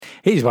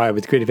Hey, it's Wyatt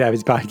with Creative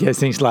Habits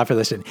Podcast. Thanks a lot for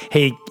listening.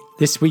 Hey,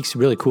 this week's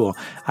really cool.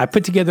 I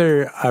put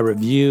together a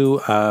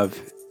review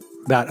of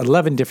about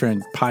 11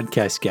 different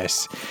podcast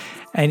guests,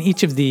 and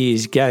each of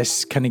these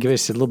guests kind of give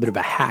us a little bit of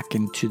a hack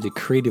into the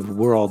creative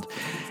world,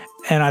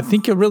 and I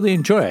think you'll really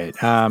enjoy it.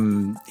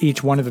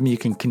 Each one of them you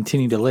can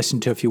continue to listen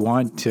to if you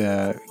want.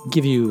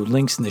 Give you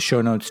links in the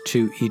show notes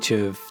to each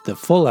of the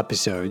full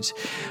episodes,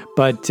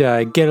 but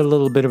get a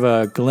little bit of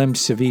a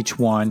glimpse of each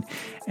one.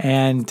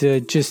 And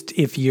just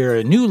if you're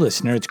a new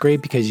listener, it's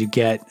great because you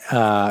get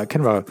kind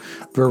of a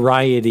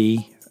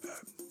variety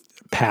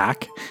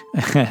pack,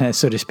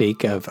 so to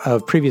speak, of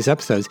previous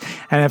episodes.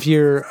 And if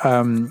you're,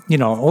 an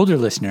older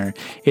listener,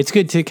 it's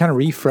good to kind of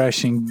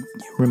refresh and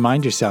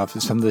remind yourself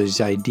of some of those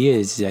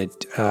ideas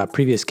that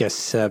previous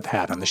guests have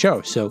had on the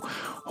show. So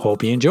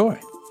hope you enjoy.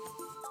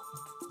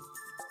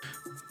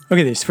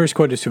 Okay, this first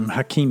quote is from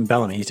Hakeem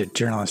Bellamy. He's a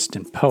journalist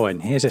and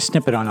poet. He has a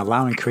snippet on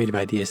allowing creative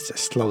ideas to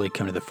slowly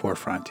come to the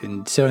forefront.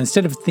 And so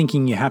instead of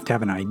thinking you have to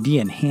have an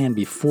idea in hand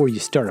before you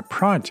start a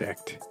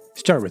project,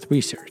 start with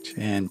research.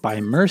 And by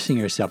immersing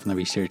yourself in the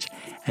research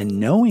and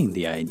knowing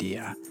the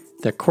idea,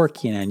 the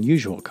quirky and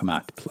unusual come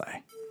out to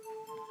play.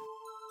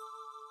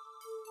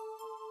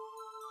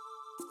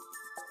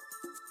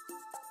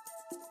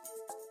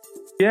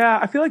 Yeah,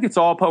 I feel like it's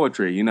all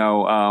poetry,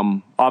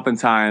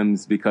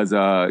 oftentimes because,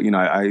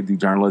 I do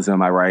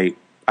journalism. I write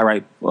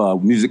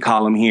music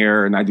column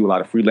here, and I do a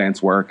lot of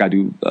freelance work. I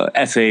do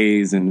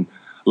essays and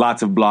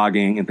lots of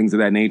blogging and things of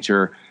that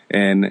nature.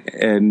 And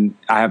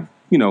I have,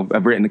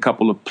 I've written a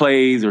couple of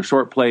plays or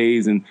short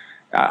plays, and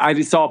I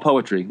just saw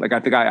poetry. Like, I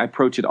think I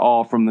approach it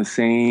all from the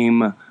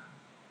same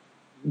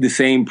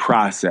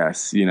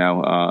process, in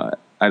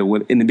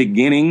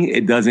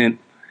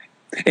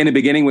the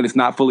beginning, when it's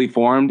not fully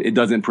formed, it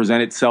doesn't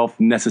present itself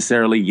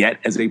necessarily yet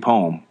as a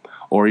poem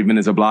or even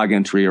as a blog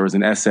entry or as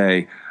an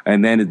essay.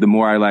 And then the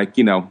more I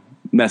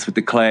mess with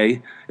the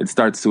clay, it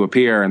starts to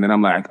appear. And then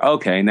I'm like,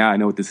 okay, now I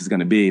know what this is going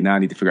to be. Now I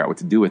need to figure out what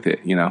to do with it,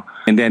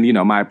 And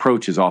then, my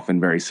approach is often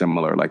very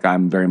similar. Like,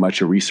 I'm very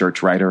much a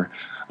research writer.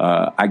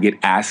 I get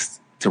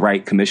asked to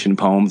write commissioned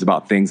poems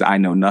about things I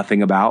know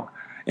nothing about.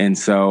 And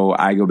so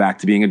I go back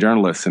to being a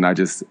journalist, and I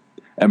just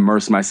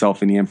immerse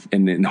myself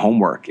in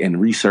homework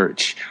and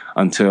research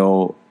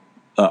until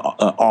an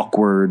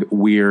awkward,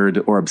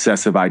 weird, or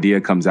obsessive idea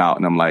comes out,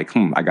 and I'm like,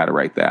 I got to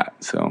write that.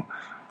 So,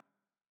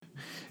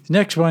 the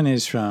next one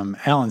is from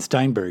Alan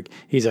Steinberg.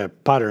 He's a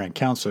potter and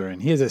counselor,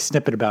 and he has a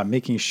snippet about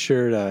making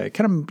sure to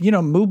kind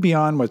of, move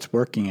beyond what's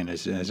working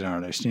as an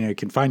artist. You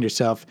can find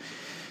yourself,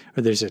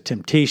 or there's a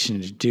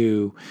temptation to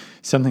do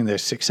something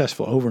that's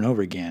successful over and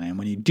over again, and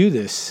when you do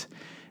this,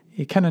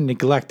 you kind of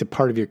neglect a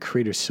part of your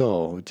creative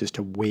soul just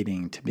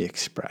waiting to be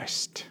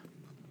expressed.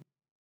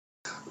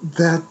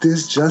 That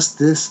there's just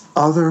this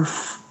other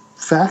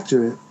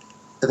factor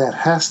that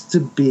has to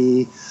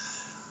be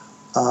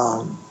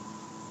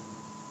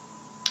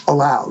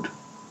allowed,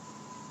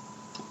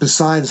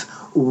 besides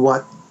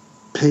what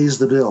pays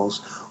the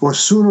bills. Or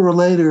sooner or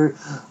later,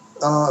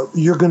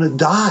 you're going to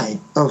die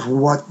of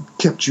what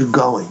kept you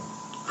going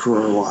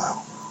for a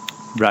while.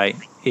 Right.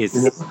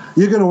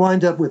 You're going to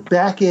wind up with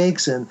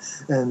backaches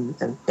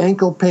and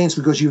ankle pains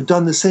because you've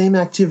done the same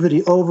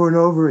activity over and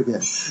over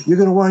again. You're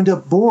going to wind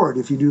up bored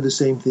if you do the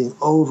same thing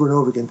over and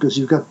over again because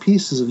you've got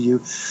pieces of you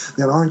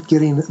that aren't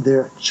getting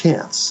their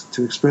chance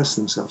to express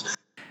themselves.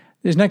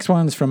 This next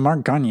one's from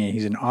Mark Gagne.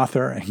 He's an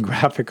author and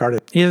graphic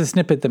artist. He has a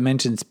snippet that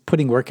mentions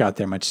putting work out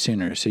there much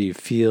sooner so you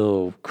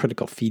feel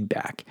critical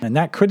feedback. And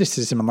that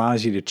criticism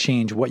allows you to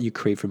change what you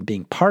create from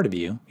being part of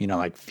you,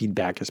 like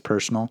feedback is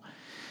personal,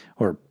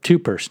 or too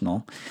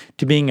personal,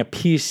 to being a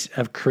piece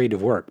of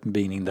creative work,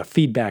 meaning the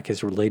feedback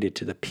is related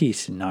to the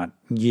piece and not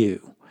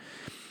you.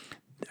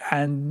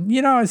 And,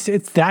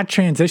 it's that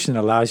transition that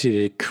allows you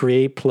to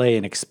create, play,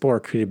 and explore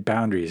creative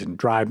boundaries and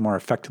drive more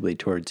effectively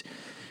towards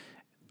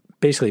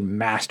basically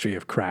mastery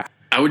of craft.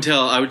 I would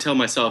tell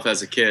myself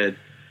as a kid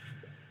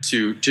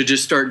to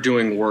just start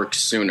doing work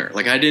sooner.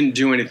 Like, I didn't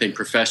do anything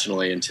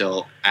professionally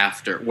until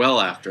after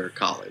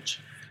college.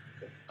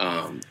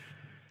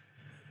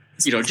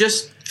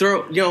 Just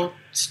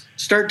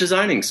start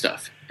designing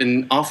stuff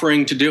and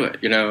offering to do it,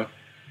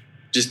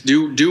 just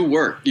do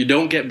work. You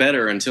don't get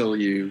better until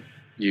you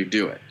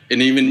do it.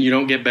 And even you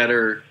don't get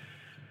better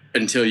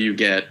until you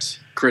get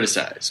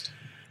criticized.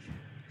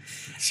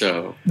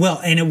 So,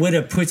 well, and it would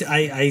have put,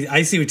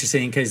 I see what you're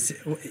saying, because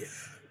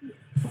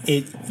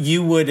it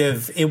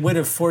would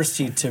have forced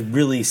you to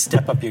really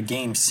step up your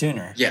game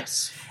sooner.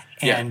 Yes.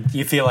 And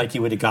you feel like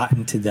you would have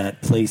gotten to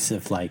that place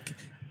of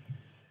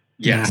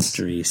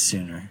mastery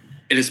sooner.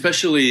 And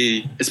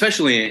especially,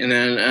 and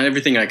then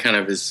everything I kind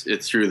of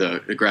it's through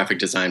the graphic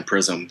design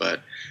prism,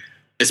 but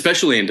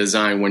especially in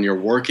design when you're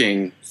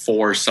working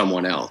for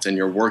someone else and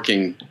you're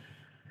working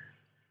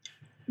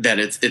that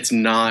it's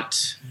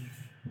not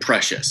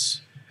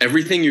precious.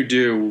 Everything you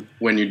do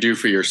when you do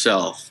for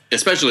yourself,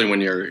 especially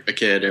when you're a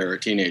kid or a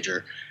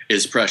teenager,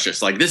 is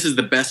precious. Like, this is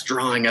the best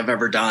drawing I've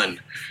ever done,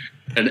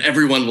 and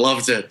everyone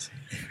loves it.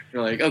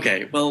 You're like,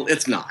 okay, well,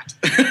 it's not.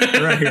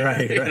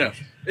 Right.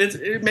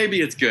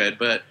 Maybe it's good,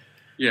 but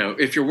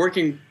if you're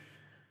working,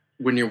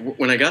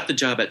 when I got the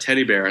job at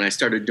Teddy Bear and I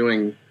started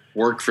doing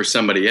work for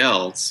somebody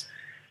else,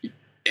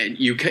 and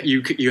you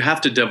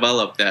have to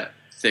develop that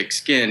thick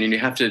skin, and you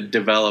have to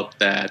develop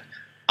that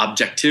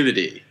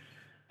objectivity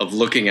of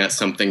looking at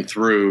something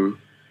through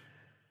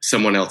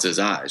someone else's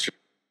eyes.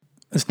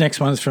 This next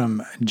one's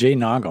from Jay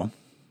Noggle.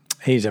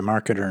 He's a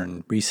marketer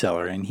and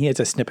reseller, and he has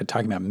a snippet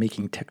talking about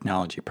making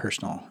technology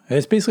personal.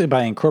 It's basically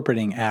by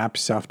incorporating apps,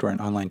 software, and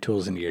online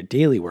tools into your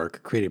daily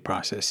work, creative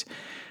process.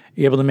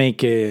 You're able to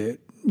make it,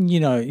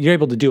 you're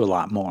able to do a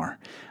lot more.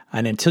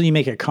 And until you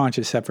make a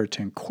conscious effort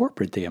to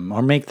incorporate them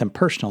or make them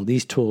personal,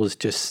 these tools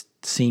just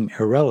seem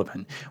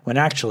irrelevant when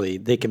actually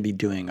they can be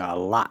doing a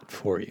lot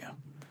for you.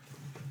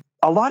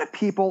 A lot of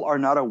people are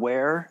not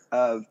aware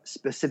of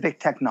specific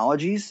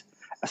technologies,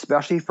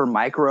 especially for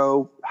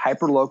micro,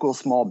 hyper-local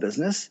small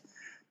business.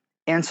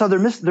 And so they're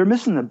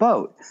missing the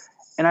boat.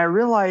 And I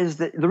realized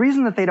that the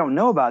reason that they don't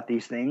know about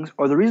these things,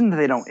 or the reason that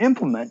they don't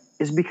implement,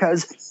 is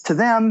because to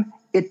them,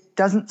 it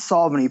doesn't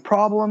solve any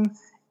problem.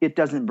 It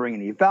doesn't bring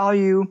any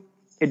value.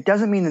 It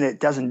doesn't mean that it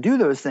doesn't do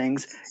those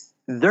things.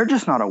 They're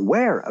just not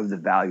aware of the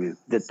value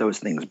that those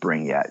things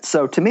bring yet.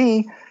 So to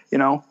me,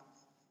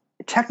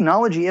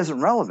 technology isn't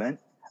relevant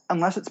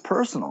unless it's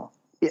personal.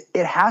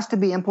 It has to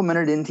be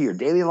implemented into your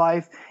daily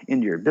life,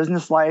 into your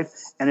business life.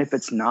 And if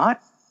it's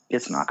not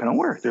going to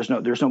work. There's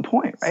no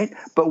point, right?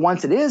 But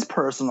once it is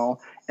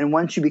personal, and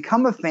once you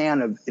become a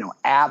fan of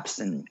apps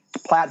and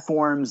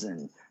platforms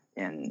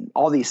and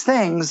all these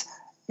things,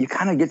 you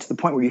kind of get to the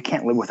point where you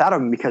can't live without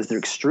them because they're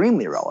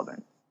extremely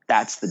relevant.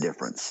 That's the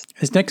difference.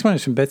 This next one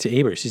is from Betsy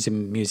Aber. She's a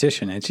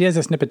musician, and she has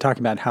a snippet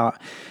talking about how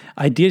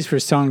ideas for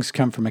songs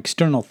come from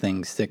external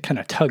things that kind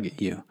of tug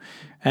at you.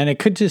 And it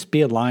could just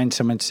be a line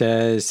someone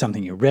says,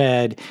 something you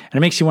read, and it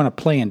makes you want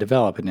to play and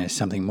develop it into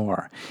something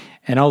more.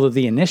 And although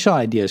the initial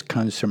ideas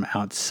comes from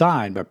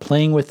outside, by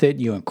playing with it,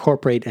 you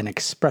incorporate and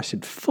express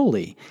it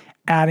fully,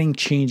 adding,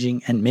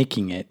 changing, and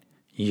making it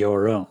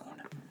your own.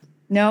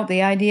 No,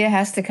 the idea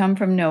has to come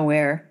from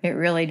nowhere. It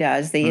really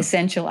does. The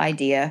essential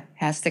idea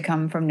has to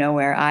come from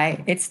nowhere.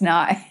 It's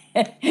not.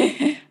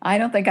 I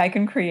don't think I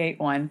can create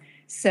one.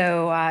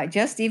 So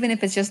just even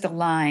if it's just a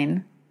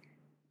line,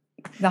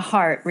 the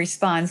heart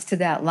responds to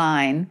that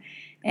line,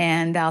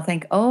 and I'll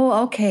think,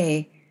 oh,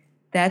 okay,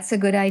 that's a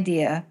good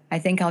idea. I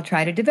think I'll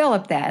try to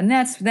develop that. And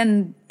that's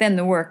then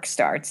the work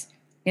starts,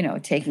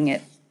 taking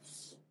it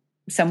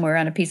somewhere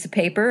on a piece of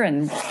paper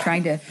and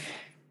trying to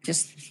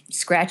just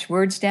scratch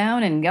words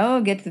down and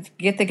go get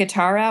the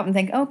guitar out and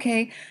think,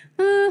 okay,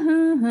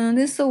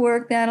 this will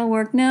work, that'll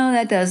work. No,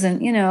 that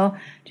doesn't,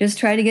 just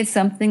try to get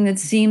something that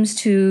seems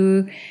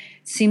to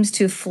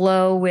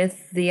flow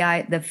with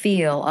the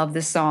feel of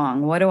the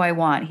song. What do I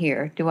want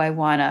here? Do I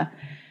want to,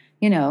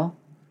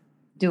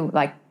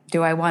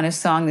 do I want a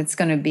song that's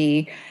going to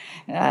be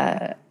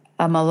a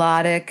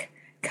melodic,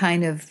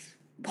 kind of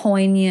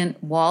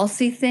poignant,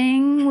 waltzy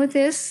thing with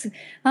this?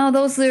 Oh,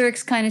 those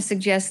lyrics kind of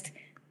suggest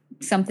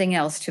something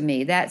else to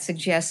me. That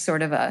suggests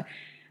sort of a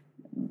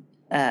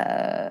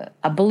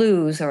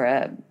blues or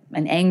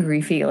an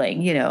angry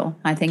feeling.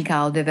 I think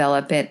I'll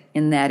develop it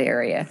in that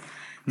area.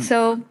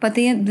 So, but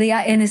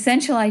an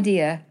essential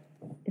idea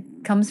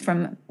comes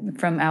from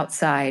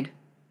outside.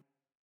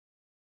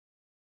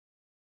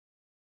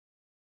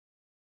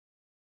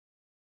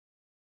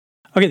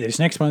 Okay, this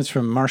next one's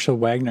from Marshall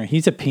Wagner.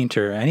 He's a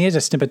painter, and he has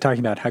a snippet talking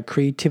about how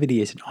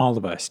creativity is in all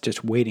of us,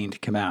 just waiting to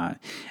come out.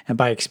 And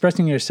by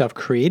expressing yourself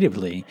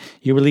creatively,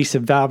 you release a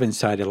valve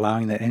inside,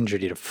 allowing that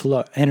energy to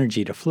flow.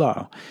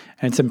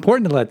 And it's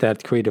important to let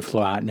that creative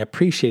flow out and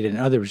appreciate it in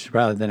others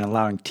rather than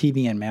allowing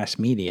TV and mass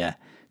media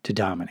to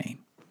dominate.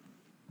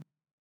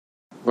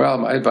 Well,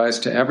 my advice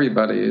to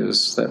everybody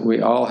is that we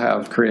all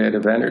have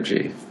creative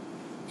energy,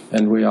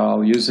 and we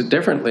all use it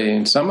differently.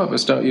 And some of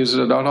us don't use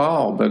it at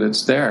all, but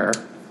it's there.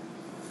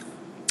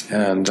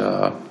 And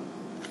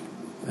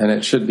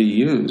it should be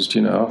used,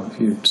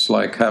 It's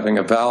like having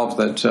a valve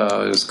that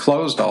is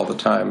closed all the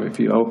time. If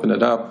you open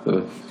it up,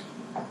 the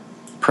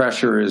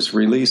pressure is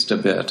released a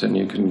bit, and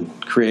you can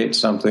create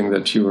something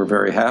that you were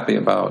very happy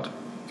about.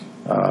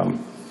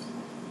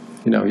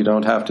 You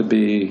don't have to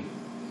be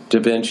Da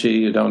Vinci,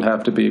 you don't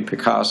have to be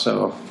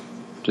Picasso.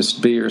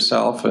 Just be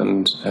yourself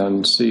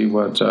and see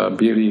what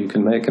beauty you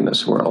can make in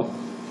this world.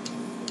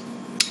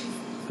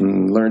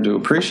 And learn to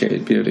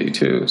appreciate beauty,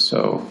 too.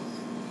 So,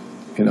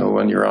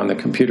 when you're on the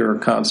computer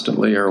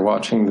constantly or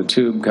watching the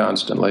tube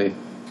constantly,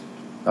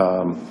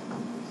 you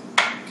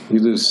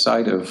lose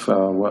sight of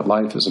what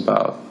life is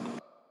about.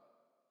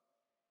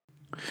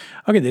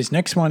 Okay, this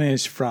next one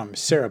is from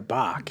Sarah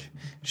Bach.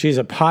 She's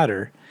a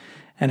potter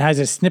and has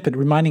a snippet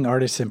reminding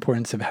artists the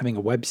importance of having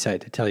a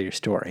website to tell your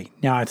story.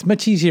 Now, it's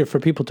much easier for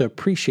people to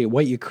appreciate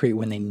what you create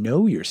when they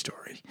know your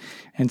story.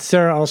 And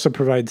Sarah also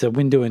provides a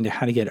window into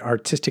how to get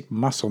artistic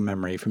muscle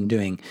memory from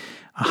doing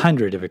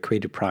 100 of a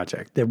creative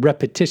project. The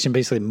repetition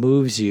basically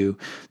moves you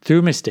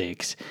through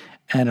mistakes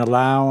and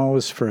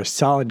allows for a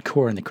solid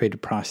core in the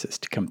creative process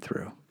to come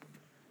through.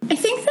 I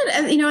think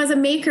that, as a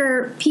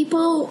maker,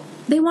 people,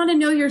 they want to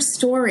know your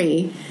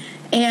story.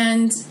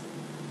 And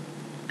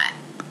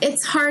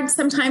it's hard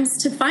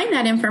sometimes to find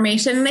that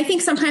information. And I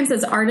think sometimes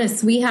as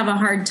artists, we have a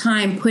hard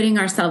time putting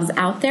ourselves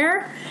out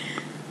there.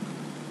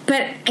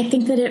 But I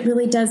think that it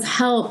really does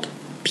help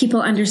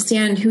people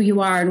understand who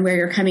you are and where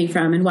you're coming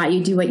from and why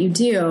you do what you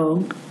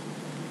do.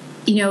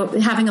 You know,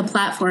 having a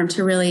platform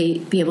to really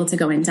be able to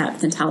go in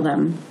depth and tell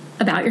them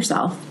about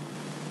yourself.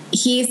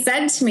 He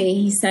said to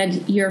me,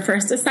 your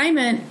first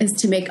assignment is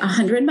to make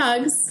 100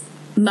 mugs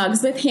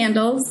with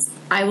handles.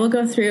 I will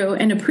go through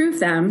and approve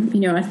them.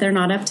 You know, if they're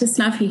not up to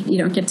snuff, you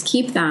don't get to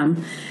keep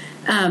them.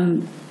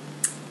 And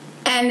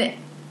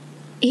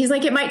he's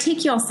like, it might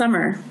take you all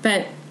summer,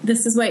 but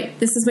this is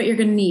what you're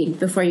going to need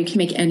before you can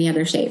make any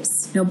other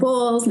shapes. No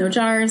bowls, no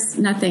jars,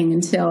 nothing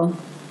until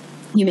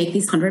you make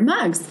these 100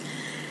 mugs.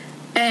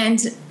 And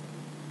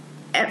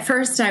at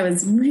first I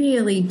was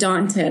really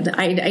daunted.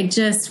 I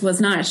just was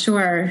not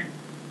sure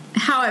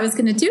how I was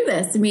going to do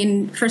this. I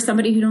mean, for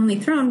somebody who'd only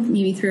thrown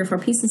maybe 3 or 4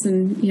 pieces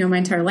in, my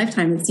entire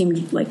lifetime, it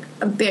seemed like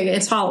a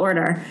tall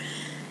order.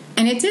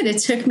 And it did. It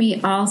took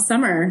me all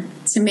summer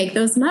to make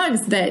those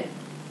mugs that,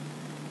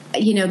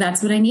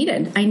 that's what I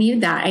needed. I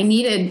needed that. I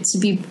needed to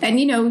be,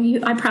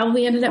 and I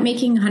probably ended up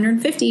making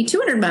 150,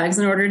 200 mugs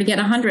in order to get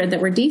 100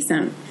 that were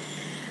decent.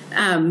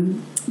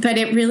 But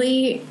it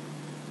really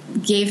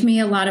gave me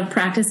a lot of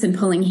practice in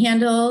pulling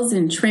handles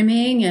and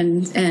trimming,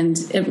 and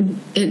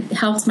it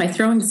helped my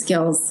throwing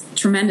skills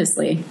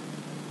tremendously.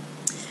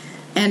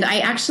 And I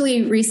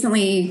actually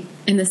recently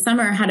in the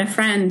summer had a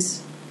friend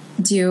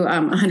do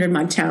a 100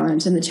 mug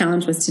challenge, and the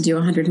challenge was to do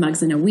 100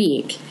 mugs in a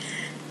week.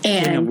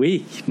 And in a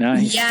week,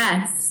 nice.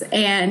 Yes,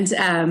 and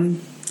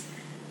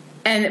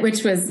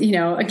which was,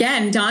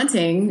 again,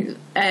 daunting.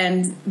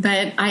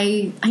 But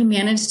I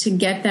managed to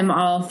get them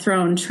all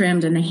thrown,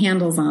 trimmed, and the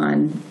handles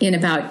on in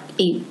about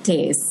 8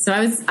 days. So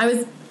I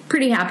was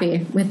pretty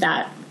happy with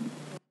that.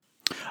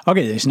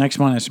 Okay, this next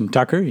one is from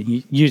Tucker,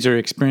 user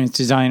experience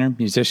designer,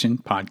 musician,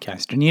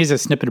 podcaster. And he has a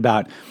snippet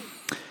about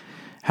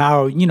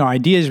how,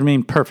 ideas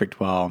remain perfect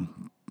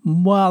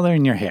while they're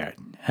in your head.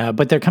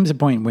 But there comes a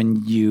point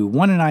when you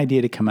want an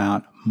idea to come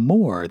out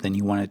more than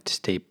you want it to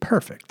stay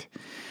perfect.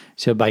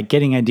 So by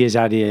getting ideas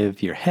out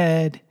of your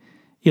head,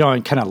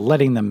 and kind of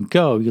letting them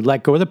go, you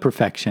let go of the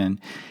perfection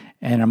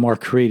and are more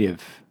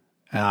creative.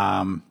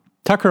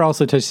 Tucker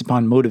also touches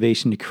upon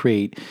motivation to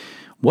create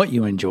what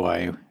you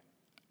enjoy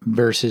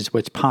versus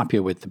what's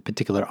popular with the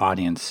particular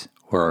audience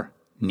or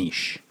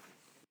niche.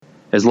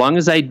 As long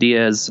as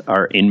ideas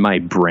are in my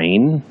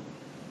brain,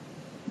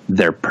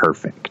 they're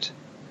perfect.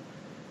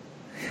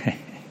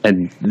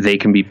 And they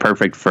can be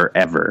perfect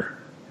forever,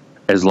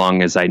 as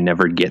long as I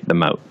never get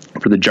them out.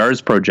 For the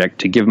Jars project,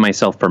 to give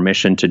myself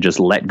permission to just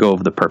let go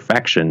of the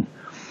perfection,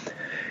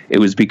 it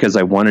was because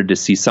I wanted to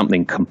see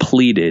something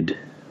completed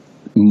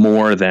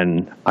more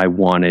than I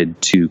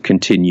wanted to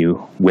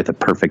continue with a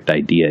perfect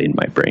idea in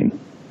my brain.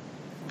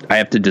 I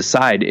have to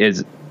decide,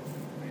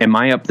 am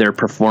I up there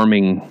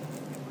performing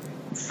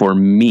for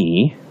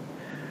me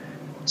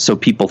so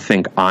people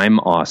think I'm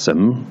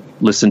awesome?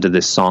 Listen to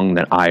this song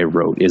that I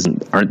wrote.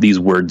 Aren't these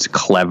words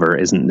clever?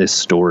 Isn't this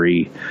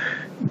story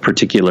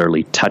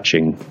particularly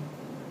touching?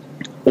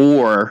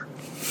 Or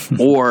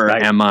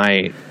right. am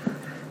I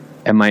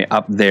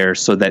up there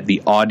so that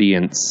the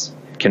audience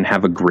can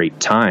have a great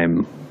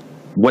time?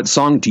 What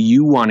song do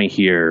you want to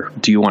hear?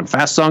 Do you want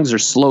fast songs or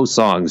slow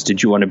songs?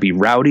 Did you want to be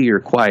rowdy or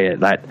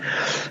quiet?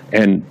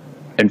 And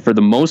for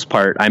the most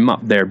part, I'm up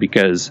there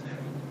because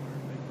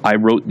I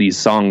wrote these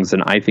songs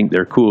and I think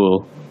they're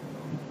cool,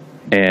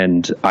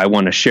 and I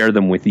want to share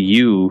them with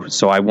you.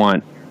 So I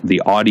want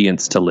the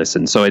audience to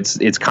listen. So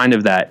it's kind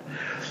of that.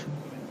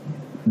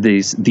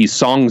 These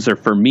songs are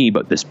for me,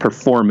 but this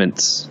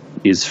performance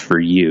is for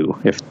you.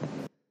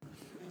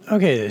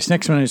 Okay, this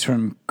next one is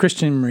from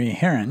Christian Marie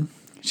Heron.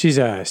 She's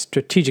a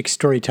strategic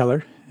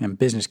storyteller and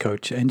business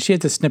coach, and she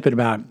has a snippet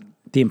about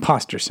the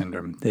imposter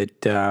syndrome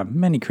that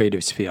many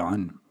creatives feel.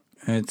 And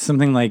it's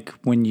something like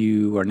when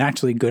you are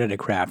naturally good at a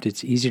craft,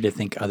 it's easier to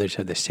think others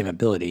have the same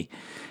ability,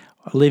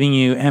 leaving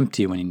you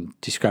empty when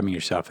describing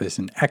yourself as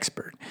an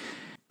expert.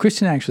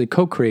 Kristen actually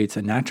co-creates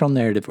a natural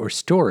narrative or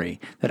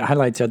story that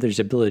highlights others'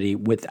 ability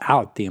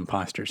without the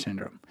imposter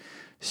syndrome.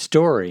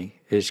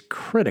 Story is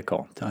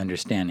critical to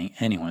understanding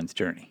anyone's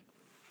journey.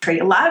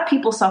 A lot of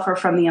people suffer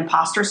from the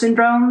imposter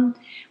syndrome,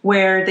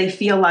 where they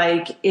feel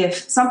like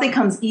if something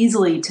comes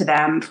easily to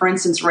them, for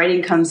instance,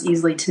 writing comes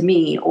easily to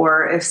me,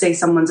 or if, say,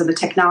 someone's in the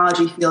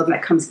technology field and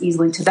that comes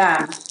easily to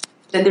them,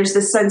 then there's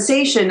this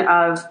sensation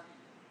of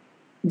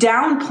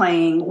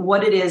downplaying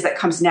what it is that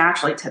comes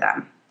naturally to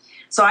them.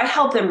 So I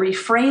help them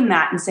reframe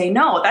that and say,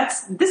 no,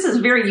 this is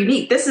very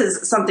unique. This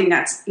is something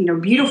that's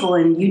beautiful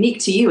and unique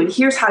to you, and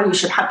here's how you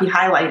should be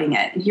highlighting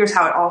it, and here's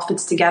how it all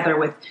fits together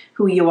with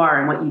who you are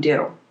and what you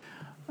do.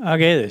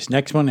 Okay, this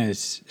next one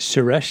is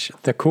Suresh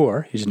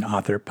Thakur. He's an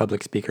author,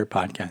 public speaker,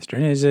 podcaster,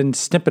 and is a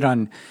snippet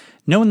on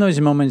knowing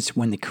those moments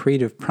when the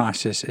creative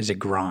process is a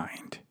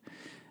grind.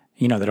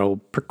 That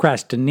old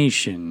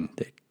procrastination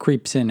that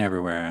creeps in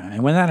everywhere.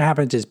 And when that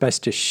happens, it's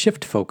best to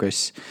shift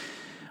focus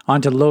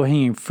onto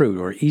low-hanging fruit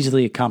or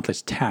easily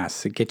accomplished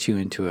tasks that get you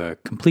into a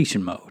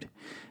completion mode.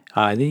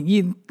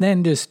 you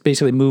then just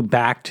basically move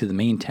back to the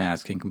main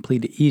task and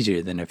complete it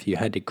easier than if you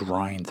had to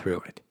grind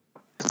through it.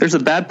 There's a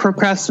bad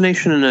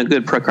procrastination and a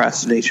good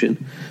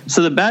procrastination.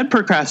 So the bad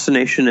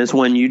procrastination is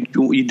when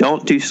you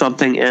don't do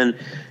something and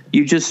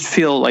you just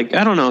feel like,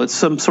 I don't know, it's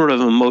some sort of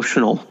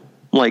emotional,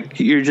 like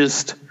you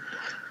just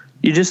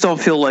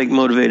don't feel like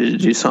motivated to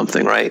do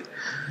something, right?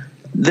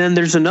 Then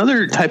there's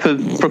another type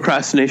of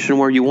procrastination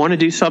where you want to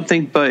do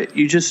something, but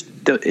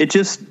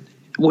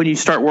when you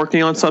start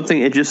working on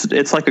something,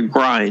 it's like a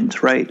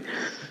grind, right?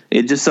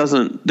 It just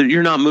doesn't,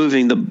 you're not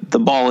moving the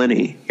ball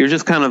any. You're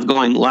just kind of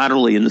going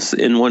laterally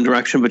in one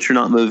direction, but you're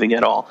not moving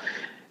at all.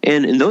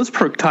 And in those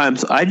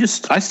times, I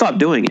stopped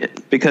doing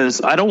it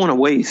because I don't want to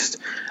waste.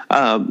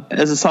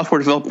 As a software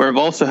developer, I've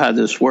also had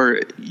this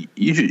where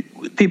you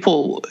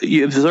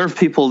observe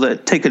people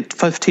that take a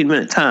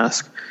 15-minute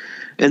task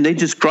and they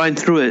just grind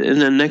through it. And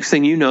then next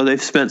thing you know,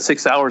 they've spent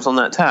 6 hours on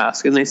that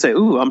task and they say,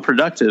 "Ooh, I'm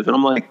productive." And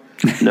I'm like,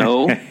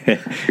 no,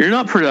 you're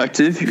not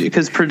productive,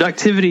 because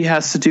productivity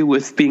has to do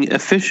with being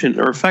efficient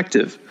or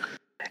effective.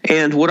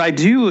 And what I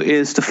do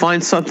is to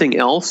find something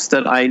else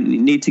that I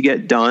need to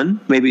get done.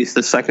 Maybe it's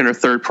the second or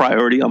third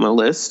priority on my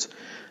list.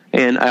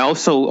 And I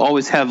also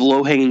always have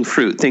low-hanging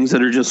fruit, things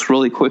that are just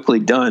really quickly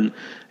done.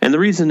 And the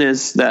reason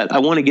is that I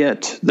want to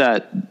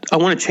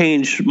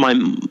change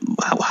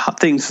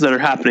things that are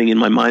happening in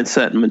my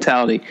mindset and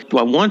mentality.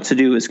 What I want to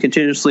do is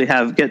continuously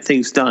get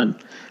things done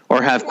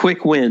or have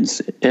quick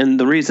wins. And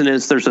the reason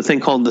is there's a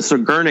thing called the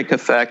Zeigarnik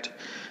effect.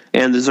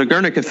 And the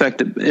Zeigarnik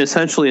effect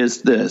essentially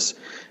is this.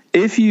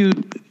 If you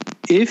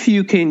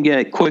can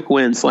get quick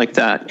wins like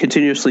that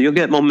continuously, you'll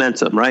get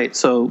momentum, right?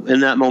 So,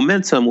 and that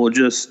momentum will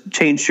just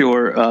change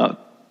your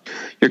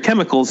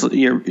chemicals,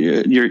 your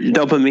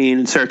dopamine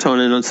and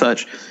serotonin and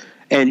such,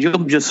 and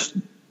you'll just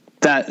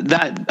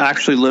that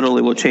actually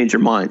literally will change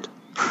your mind.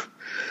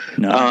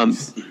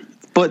 Nice.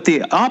 But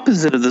the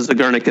opposite of the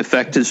Zeigarnik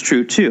effect is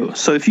true too.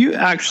 So if you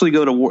actually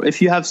go to work,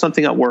 if you have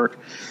something at work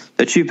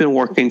that you've been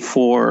working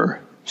for,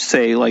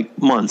 say, like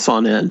months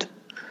on end,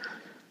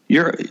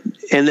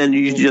 and then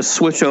you just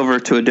switch over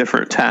to a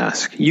different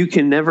task, you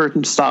can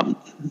never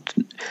stop.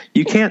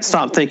 You can't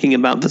stop thinking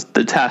about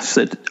the tasks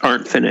that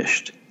aren't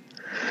finished.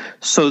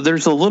 So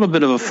there's a little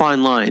bit of a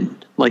fine line.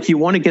 Like, you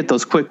want to get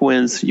those quick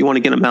wins, you want to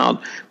get them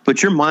out,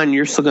 but your mind,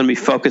 you're still going to be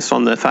focused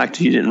on the fact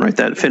that you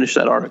didn't finish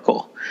that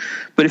article.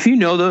 But if you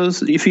know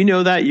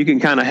that, you can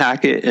kind of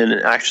hack it. And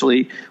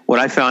actually, what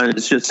I found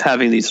is just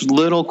having these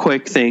little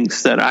quick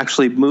things that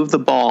actually move the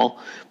ball,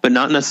 but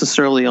not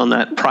necessarily on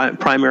that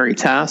primary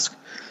task.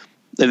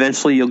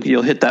 Eventually,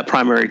 you'll hit that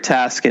primary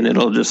task, and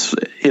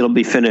it'll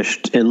be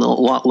finished in a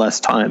lot less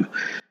time.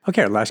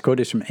 Okay, our last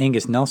quote is from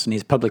Angus Nelson.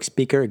 He's a public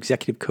speaker,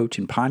 executive coach,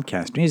 and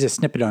podcaster. He has a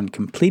snippet on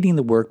completing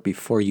the work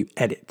before you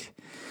edit.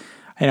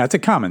 And it's a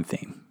common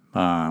theme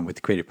with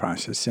the creative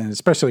process, and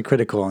especially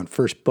critical on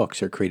first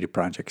books or creative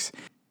projects.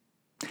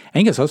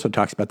 Angus also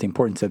talks about the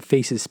importance of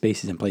faces,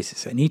 spaces, and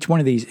places, and each one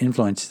of these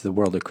influences the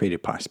world of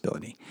creative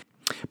possibility.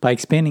 By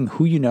expanding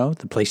who you know,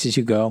 the places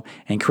you go,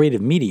 and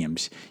creative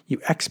mediums, you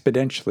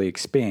exponentially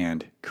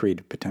expand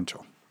creative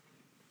potential.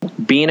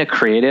 Being a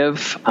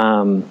creative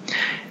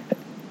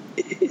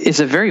is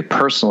a very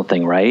personal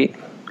thing, right?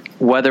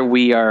 Whether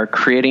we are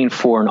creating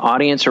for an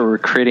audience or we're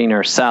creating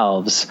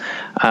ourselves,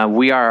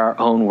 we are our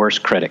own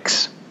worst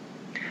critics.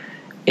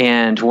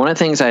 And one of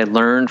the things I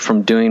learned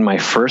from doing my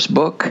first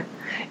book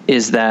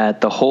is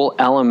that the whole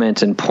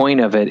element and point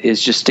of it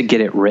is just to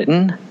get it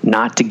written,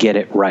 not to get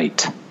it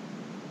right.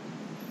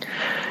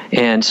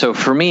 And so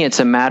for me, it's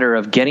a matter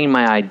of getting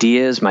my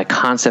ideas, my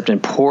concept,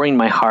 and pouring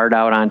my heart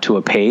out onto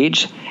a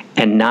page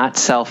and not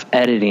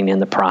self-editing in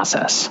the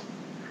process.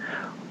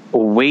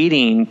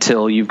 Waiting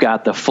till you've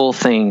got the full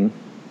thing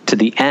to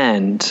the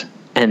end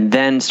and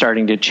then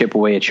starting to chip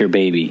away at your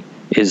baby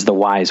is the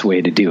wise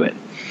way to do it.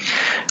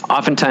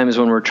 Oftentimes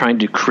when we're trying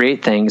to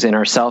create things in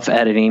our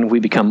self-editing, we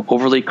become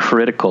overly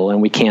critical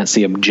and we can't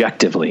see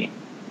objectively.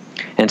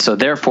 And so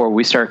therefore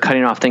we start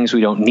cutting off things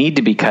we don't need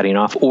to be cutting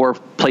off or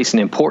placing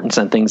importance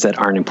on things that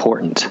aren't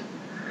important.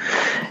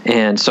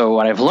 And so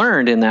what I've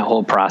learned in that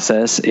whole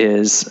process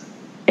is,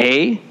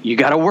 A, you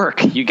got to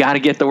work. You got to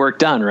get the work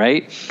done,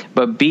 right?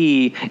 But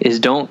B is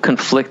don't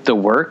conflict the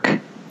work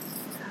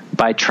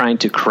by trying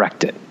to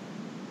correct it.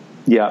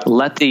 Yeah.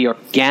 Let the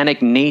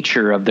organic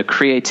nature of the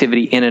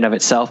creativity in and of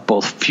itself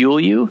both fuel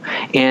you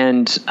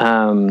and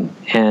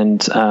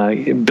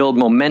build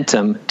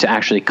momentum to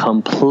actually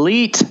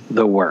complete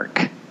the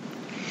work.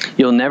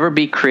 You'll never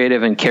be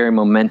creative and carry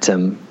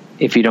momentum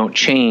if you don't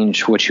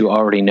change what you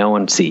already know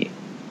and see.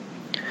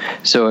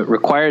 So it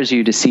requires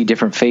you to see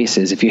different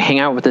faces. If you hang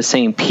out with the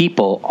same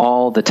people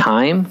all the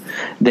time,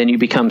 then you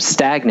become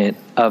stagnant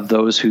of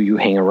those who you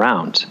hang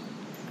around.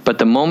 But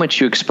the moment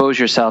you expose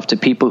yourself to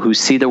people who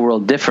see the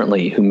world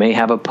differently, who may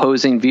have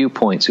opposing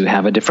viewpoints, who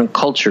have a different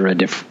culture, a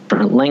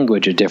different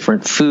language, a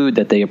different food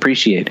that they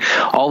appreciate,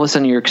 all of a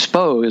sudden you're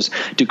exposed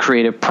to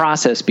creative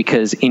process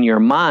because in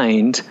your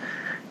mind,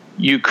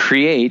 you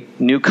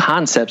create new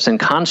concepts and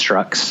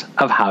constructs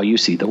of how you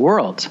see the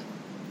world.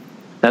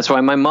 That's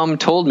why my mom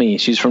told me,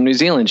 she's from New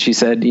Zealand. She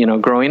said,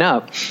 growing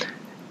up,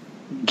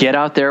 get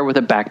out there with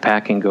a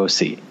backpack and go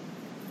see.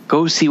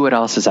 Go see what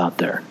else is out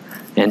there.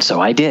 And so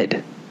I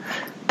did.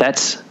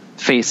 That's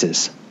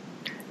faces.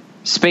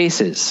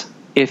 Spaces.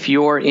 If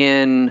you're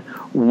in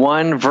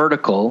one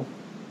vertical,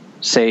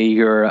 say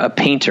you're a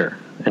painter,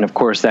 and of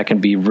course that can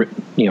be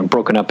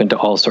broken up into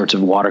all sorts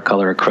of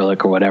watercolor,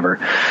 acrylic, or whatever.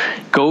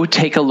 Go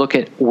take a look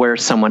at where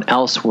someone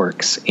else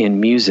works in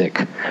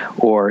music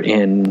or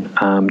in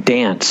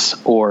dance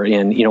or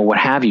in what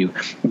have you.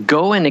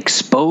 Go and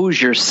expose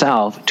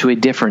yourself to a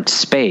different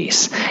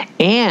space.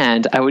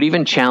 And I would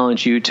even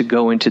challenge you to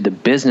go into the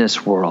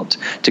business world,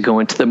 to go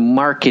into the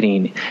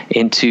marketing,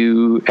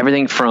 into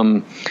everything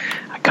from,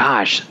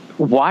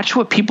 watch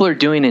what people are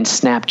doing in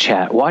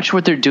Snapchat. Watch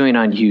what they're doing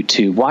on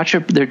YouTube. Watch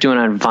what they're doing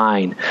on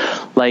Vine.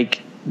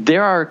 Like,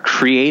 there are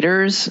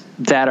creators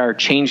that are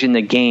changing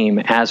the game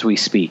as we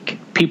speak.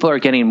 People are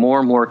getting more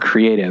and more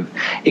creative.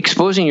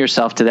 Exposing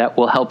yourself to that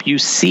will help you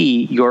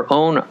see your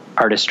own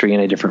artistry in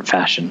a different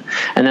fashion.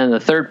 And then the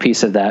third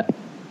piece of that,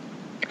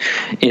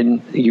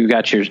 you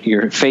got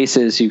your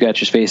faces, you got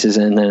your spaces,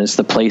 and then it's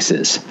the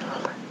places.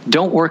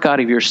 Don't work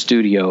out of your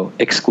studio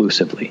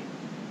exclusively.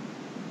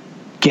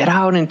 Get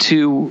out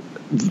into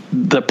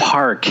the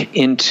park,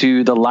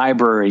 into the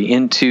library,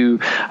 into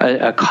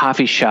a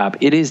coffee shop.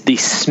 It is the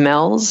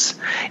smells,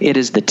 it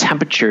is the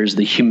temperatures,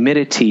 the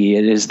humidity,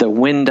 it is the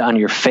wind on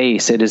your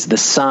face, it is the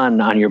sun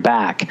on your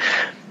back.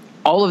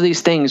 All of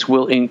these things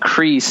will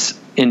increase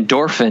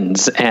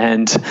endorphins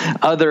and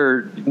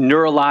other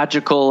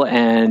neurological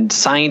and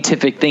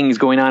scientific things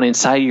going on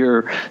inside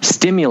your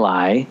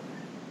stimuli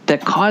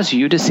that cause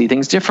you to see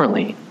things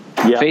differently.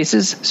 Yeah.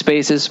 Faces,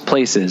 spaces,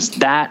 places.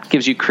 That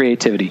gives you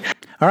creativity.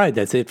 All right,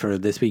 that's it for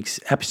this week's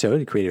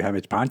episode of Creative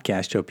Habits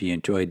Podcast. Hope you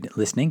enjoyed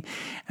listening.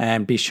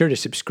 And be sure to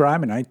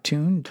subscribe on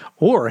iTunes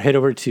or head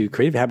over to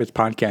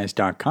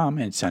creativehabitspodcast.com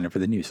and sign up for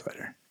the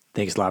newsletter.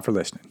 Thanks a lot for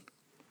listening.